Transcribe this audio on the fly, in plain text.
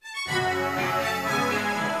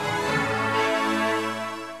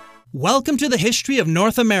Welcome to the History of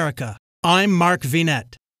North America. I'm Mark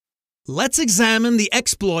Vinet. Let's examine the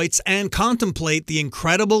exploits and contemplate the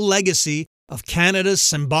incredible legacy of Canada's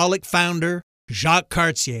symbolic founder, Jacques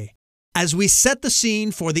Cartier, as we set the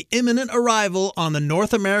scene for the imminent arrival on the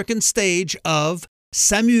North American stage of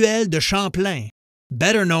Samuel de Champlain,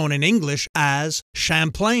 better known in English as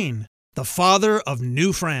Champlain, the father of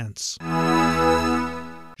New France.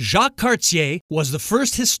 Jacques Cartier was the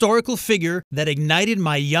first historical figure that ignited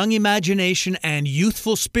my young imagination and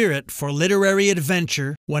youthful spirit for literary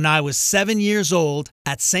adventure when I was 7 years old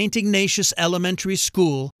at St. Ignatius Elementary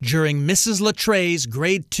School during Mrs. Lattre's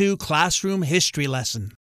Grade 2 classroom history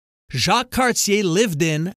lesson. Jacques Cartier lived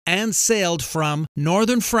in and sailed from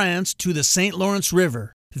northern France to the St. Lawrence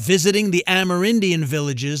River, visiting the Amerindian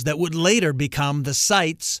villages that would later become the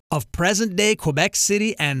sites of present-day Quebec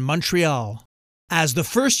City and Montreal. As the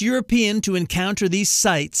first European to encounter these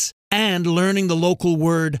sites and learning the local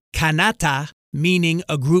word Kanata, meaning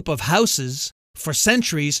a group of houses, for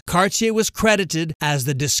centuries Cartier was credited as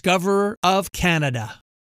the discoverer of Canada.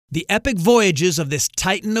 The epic voyages of this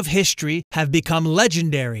titan of history have become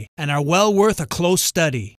legendary and are well worth a close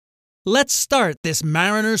study. Let's start this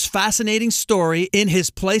mariner's fascinating story in his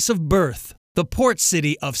place of birth, the port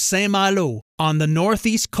city of Saint-Malo, on the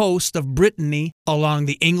northeast coast of Brittany along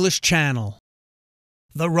the English Channel.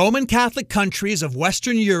 The Roman Catholic countries of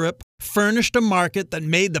Western Europe furnished a market that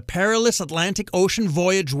made the perilous Atlantic Ocean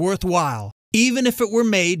voyage worthwhile, even if it were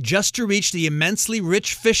made just to reach the immensely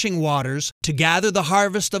rich fishing waters to gather the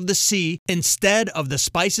harvest of the sea instead of the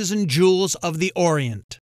spices and jewels of the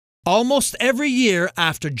Orient. Almost every year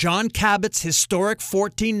after John Cabot's historic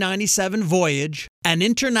 1497 voyage, an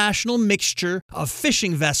international mixture of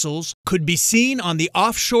fishing vessels could be seen on the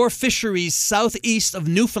offshore fisheries southeast of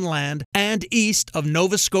Newfoundland and east of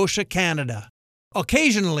Nova Scotia, Canada.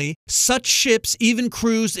 Occasionally, such ships even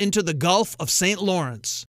cruised into the Gulf of St.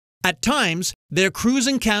 Lawrence. At times, their crews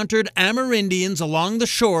encountered Amerindians along the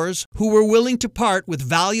shores who were willing to part with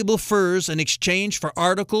valuable furs in exchange for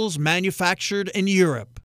articles manufactured in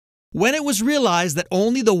Europe. When it was realized that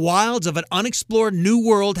only the wilds of an unexplored New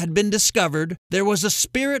World had been discovered, there was a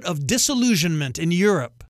spirit of disillusionment in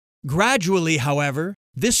Europe. Gradually, however,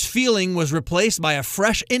 this feeling was replaced by a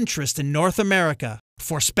fresh interest in North America,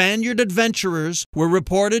 for Spaniard adventurers were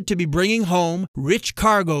reported to be bringing home rich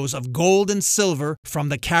cargoes of gold and silver from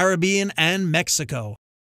the Caribbean and Mexico.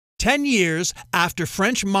 10 years after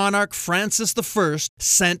French monarch Francis I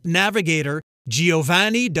sent navigator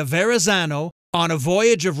Giovanni da Verrazzano on a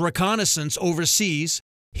voyage of reconnaissance overseas,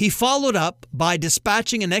 he followed up by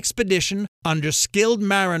dispatching an expedition under skilled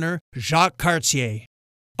mariner Jacques Cartier.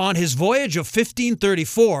 On his voyage of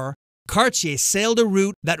 1534, Cartier sailed a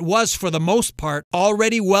route that was for the most part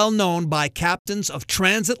already well known by captains of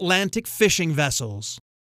transatlantic fishing vessels.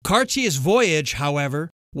 Cartier's voyage, however,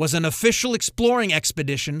 was an official exploring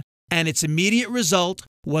expedition, and its immediate result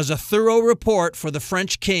was a thorough report for the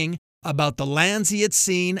French king about the lands he had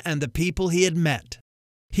seen and the people he had met.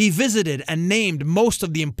 He visited and named most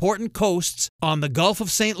of the important coasts on the Gulf of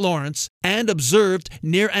St. Lawrence and observed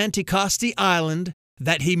near Anticosti Island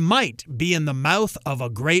that he might be in the mouth of a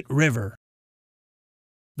great river.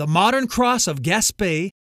 The modern cross of Gaspé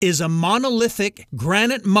is a monolithic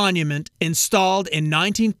granite monument installed in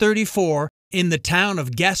 1934 in the town of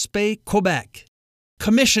Gaspé, Quebec,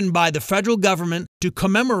 commissioned by the federal government to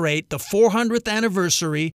commemorate the 400th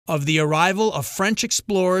anniversary of the arrival of French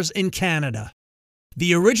explorers in Canada.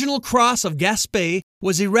 The original cross of Gaspé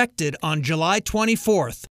was erected on July 24,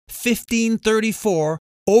 1534,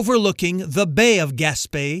 overlooking the Bay of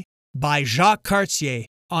Gaspé by Jacques Cartier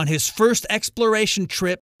on his first exploration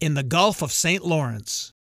trip in the Gulf of St.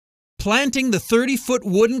 Lawrence. Planting the 30-foot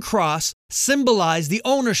wooden cross symbolized the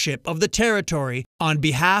ownership of the territory on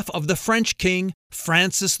behalf of the French king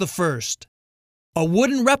Francis I. A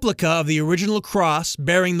wooden replica of the original cross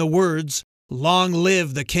bearing the words, "Long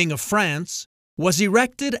live the King of France," was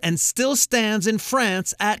erected and still stands in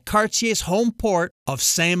France at Cartier's home port of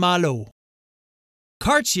Saint-Malo.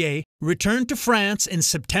 Cartier returned to France in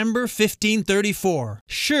September 1534,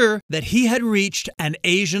 sure that he had reached an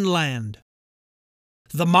Asian land.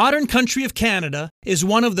 The modern country of Canada is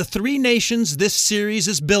one of the three nations this series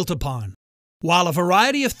is built upon. While a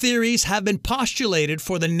variety of theories have been postulated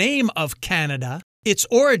for the name of Canada, its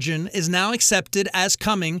origin is now accepted as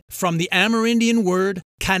coming from the Amerindian word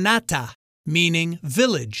Kanata, meaning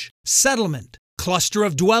village, settlement, cluster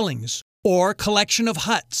of dwellings, or collection of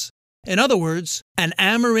huts. In other words, an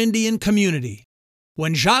Amerindian community.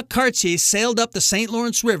 When Jacques Cartier sailed up the St.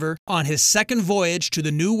 Lawrence River on his second voyage to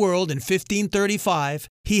the New World in 1535,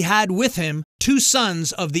 he had with him 2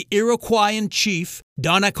 sons of the Iroquoian chief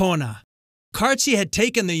Donnacona. Cartier had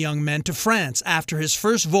taken the young men to France after his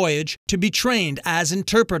first voyage to be trained as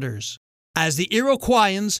interpreters. As the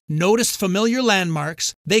Iroquoians noticed familiar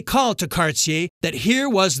landmarks, they called to Cartier that here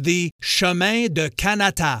was the Chemin de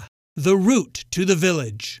Canada, the route to the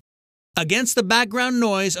village. Against the background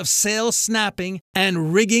noise of sails snapping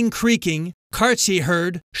and rigging creaking, Cartier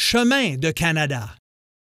heard Chemin de Canada.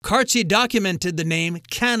 Cartier documented the name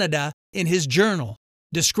Canada in his journal,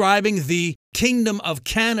 describing the Kingdom of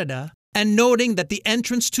Canada and noting that the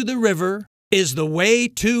entrance to the river is the way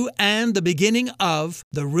to and the beginning of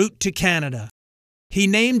the route to Canada. He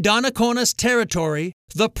named Donnacona's territory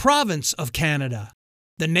the Province of Canada.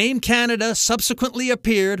 The name Canada subsequently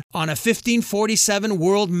appeared on a 1547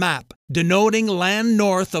 world map, denoting land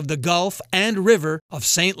north of the Gulf and River of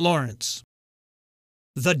St. Lawrence.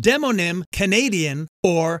 The demonym Canadien,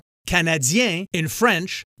 or Canadien in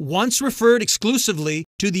French, once referred exclusively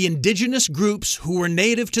to the indigenous groups who were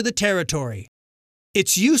native to the territory.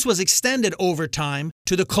 Its use was extended over time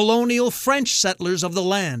to the colonial French settlers of the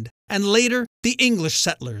land, and later the English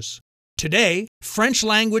settlers. Today,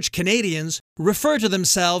 French-language Canadians refer to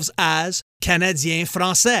themselves as Canadiens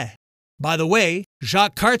Français. By the way,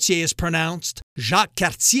 Jacques Cartier is pronounced Jacques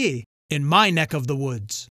Cartier in my neck of the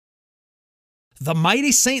woods. The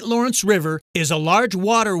mighty St. Lawrence River is a large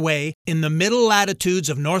waterway in the middle latitudes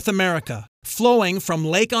of North America, flowing from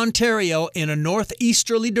Lake Ontario in a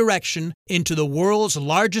northeasterly direction into the world's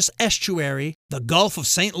largest estuary, the Gulf of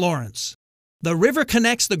St. Lawrence. The river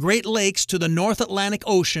connects the Great Lakes to the North Atlantic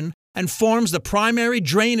Ocean and forms the primary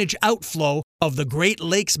drainage outflow of the Great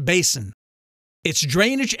Lakes Basin. Its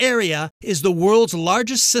drainage area is the world's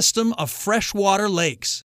largest system of freshwater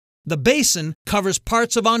lakes. The basin covers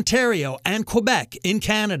parts of Ontario and Quebec in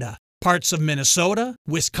Canada, parts of Minnesota,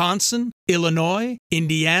 Wisconsin, Illinois,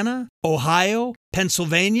 Indiana, Ohio,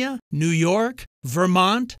 Pennsylvania, New York,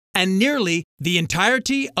 Vermont, and nearly the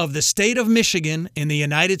entirety of the state of Michigan in the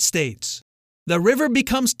United States. The river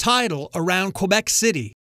becomes tidal around Quebec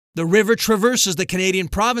City. The river traverses the Canadian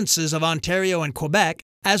provinces of Ontario and Quebec,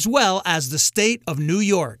 as well as the state of New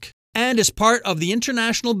York, and is part of the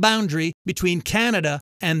international boundary between Canada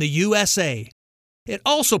and the USA. It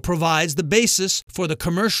also provides the basis for the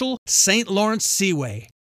commercial St. Lawrence Seaway.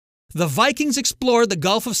 The Vikings explored the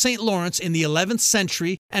Gulf of St. Lawrence in the 11th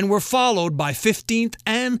century and were followed by 15th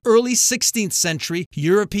and early 16th century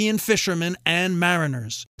European fishermen and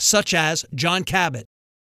mariners, such as John Cabot.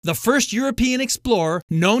 The first European explorer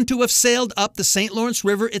known to have sailed up the St. Lawrence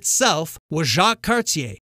River itself was Jacques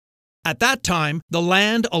Cartier. At that time, the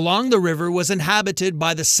land along the river was inhabited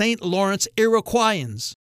by the St. Lawrence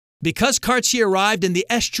Iroquoians. Because Cartier arrived in the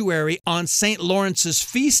estuary on St. Lawrence's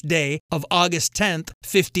feast day of August 10,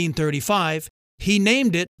 1535, he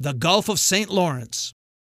named it the Gulf of St. Lawrence.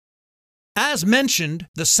 As mentioned,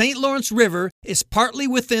 the St. Lawrence River is partly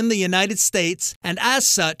within the United States and as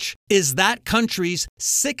such is that country's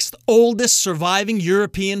 6th oldest surviving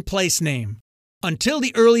European place name. Until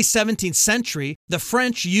the early 17th century, the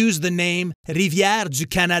French used the name Rivière du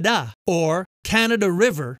Canada, or Canada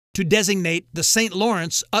River, to designate the St.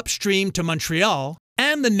 Lawrence upstream to Montreal,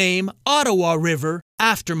 and the name Ottawa River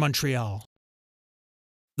after Montreal.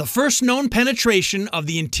 The first known penetration of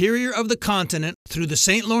the interior of the continent through the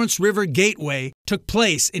St. Lawrence River Gateway took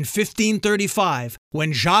place in 1535,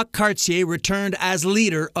 when Jacques Cartier returned as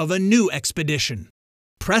leader of a new expedition.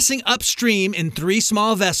 Pressing upstream in 3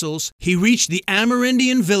 small vessels, he reached the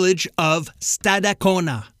Amerindian village of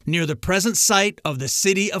Stadacona, near the present site of the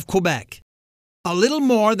city of Quebec. A little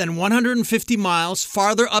more than 150 miles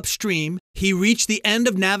farther upstream, he reached the end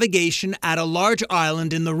of navigation at a large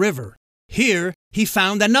island in the river. Here, he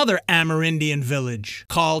found another Amerindian village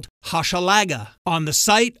called Hochelaga on the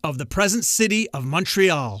site of the present city of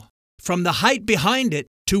Montreal. From the height behind it,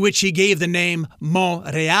 to which he gave the name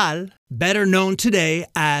Mont-Réal, better known today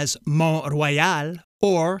as Mont-Royal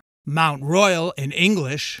or Mount Royal in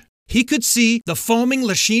English, he could see the foaming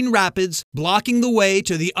Lachine Rapids blocking the way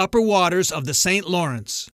to the upper waters of the St.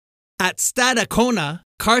 Lawrence. At Stadacona,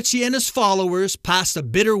 Cartier and his followers passed a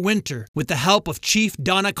bitter winter with the help of Chief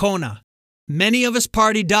Donnacona. Many of his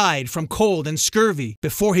party died from cold and scurvy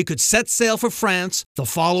before he could set sail for France the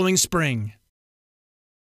following spring.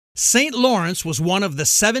 St. Lawrence was one of the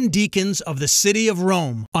 7 deacons of the city of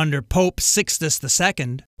Rome under Pope Sixtus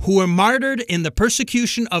II, who were martyred in the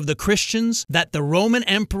persecution of the Christians that the Roman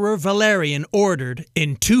Emperor Valerian ordered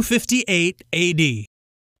in 258 AD.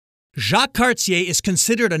 Jacques Cartier is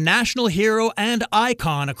considered a national hero and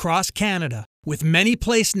icon across Canada, with many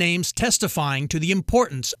place names testifying to the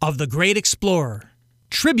importance of the great explorer.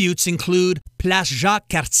 Tributes include Place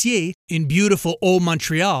Jacques-Cartier in beautiful Old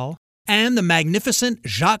Montreal and the magnificent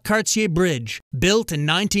Jacques-Cartier Bridge, built in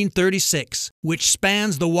 1936, which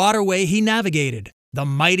spans the waterway he navigated, the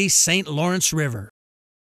mighty St. Lawrence River.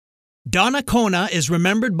 Donnacona is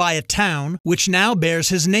remembered by a town which now bears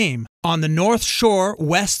his name, on the north shore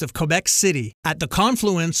west of Quebec City, at the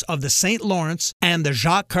confluence of the St. Lawrence and the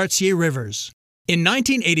Jacques-Cartier rivers. In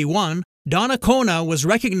 1981, Donnacona was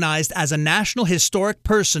recognized as a National Historic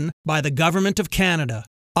Person by the Government of Canada.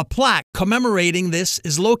 A plaque commemorating this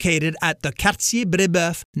is located at the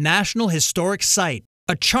Cartier-Brébeuf National Historic Site,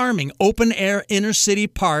 a charming open-air inner-city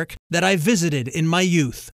park that I visited in my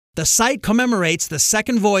youth. The site commemorates the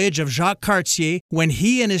second voyage of Jacques Cartier when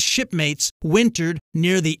he and his shipmates wintered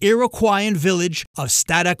near the Iroquoian village of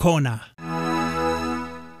Stadacona.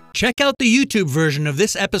 Check out the YouTube version of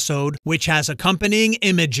this episode, which has accompanying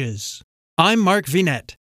images. I'm Mark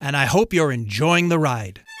Vinette, and I hope you're enjoying the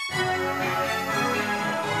ride.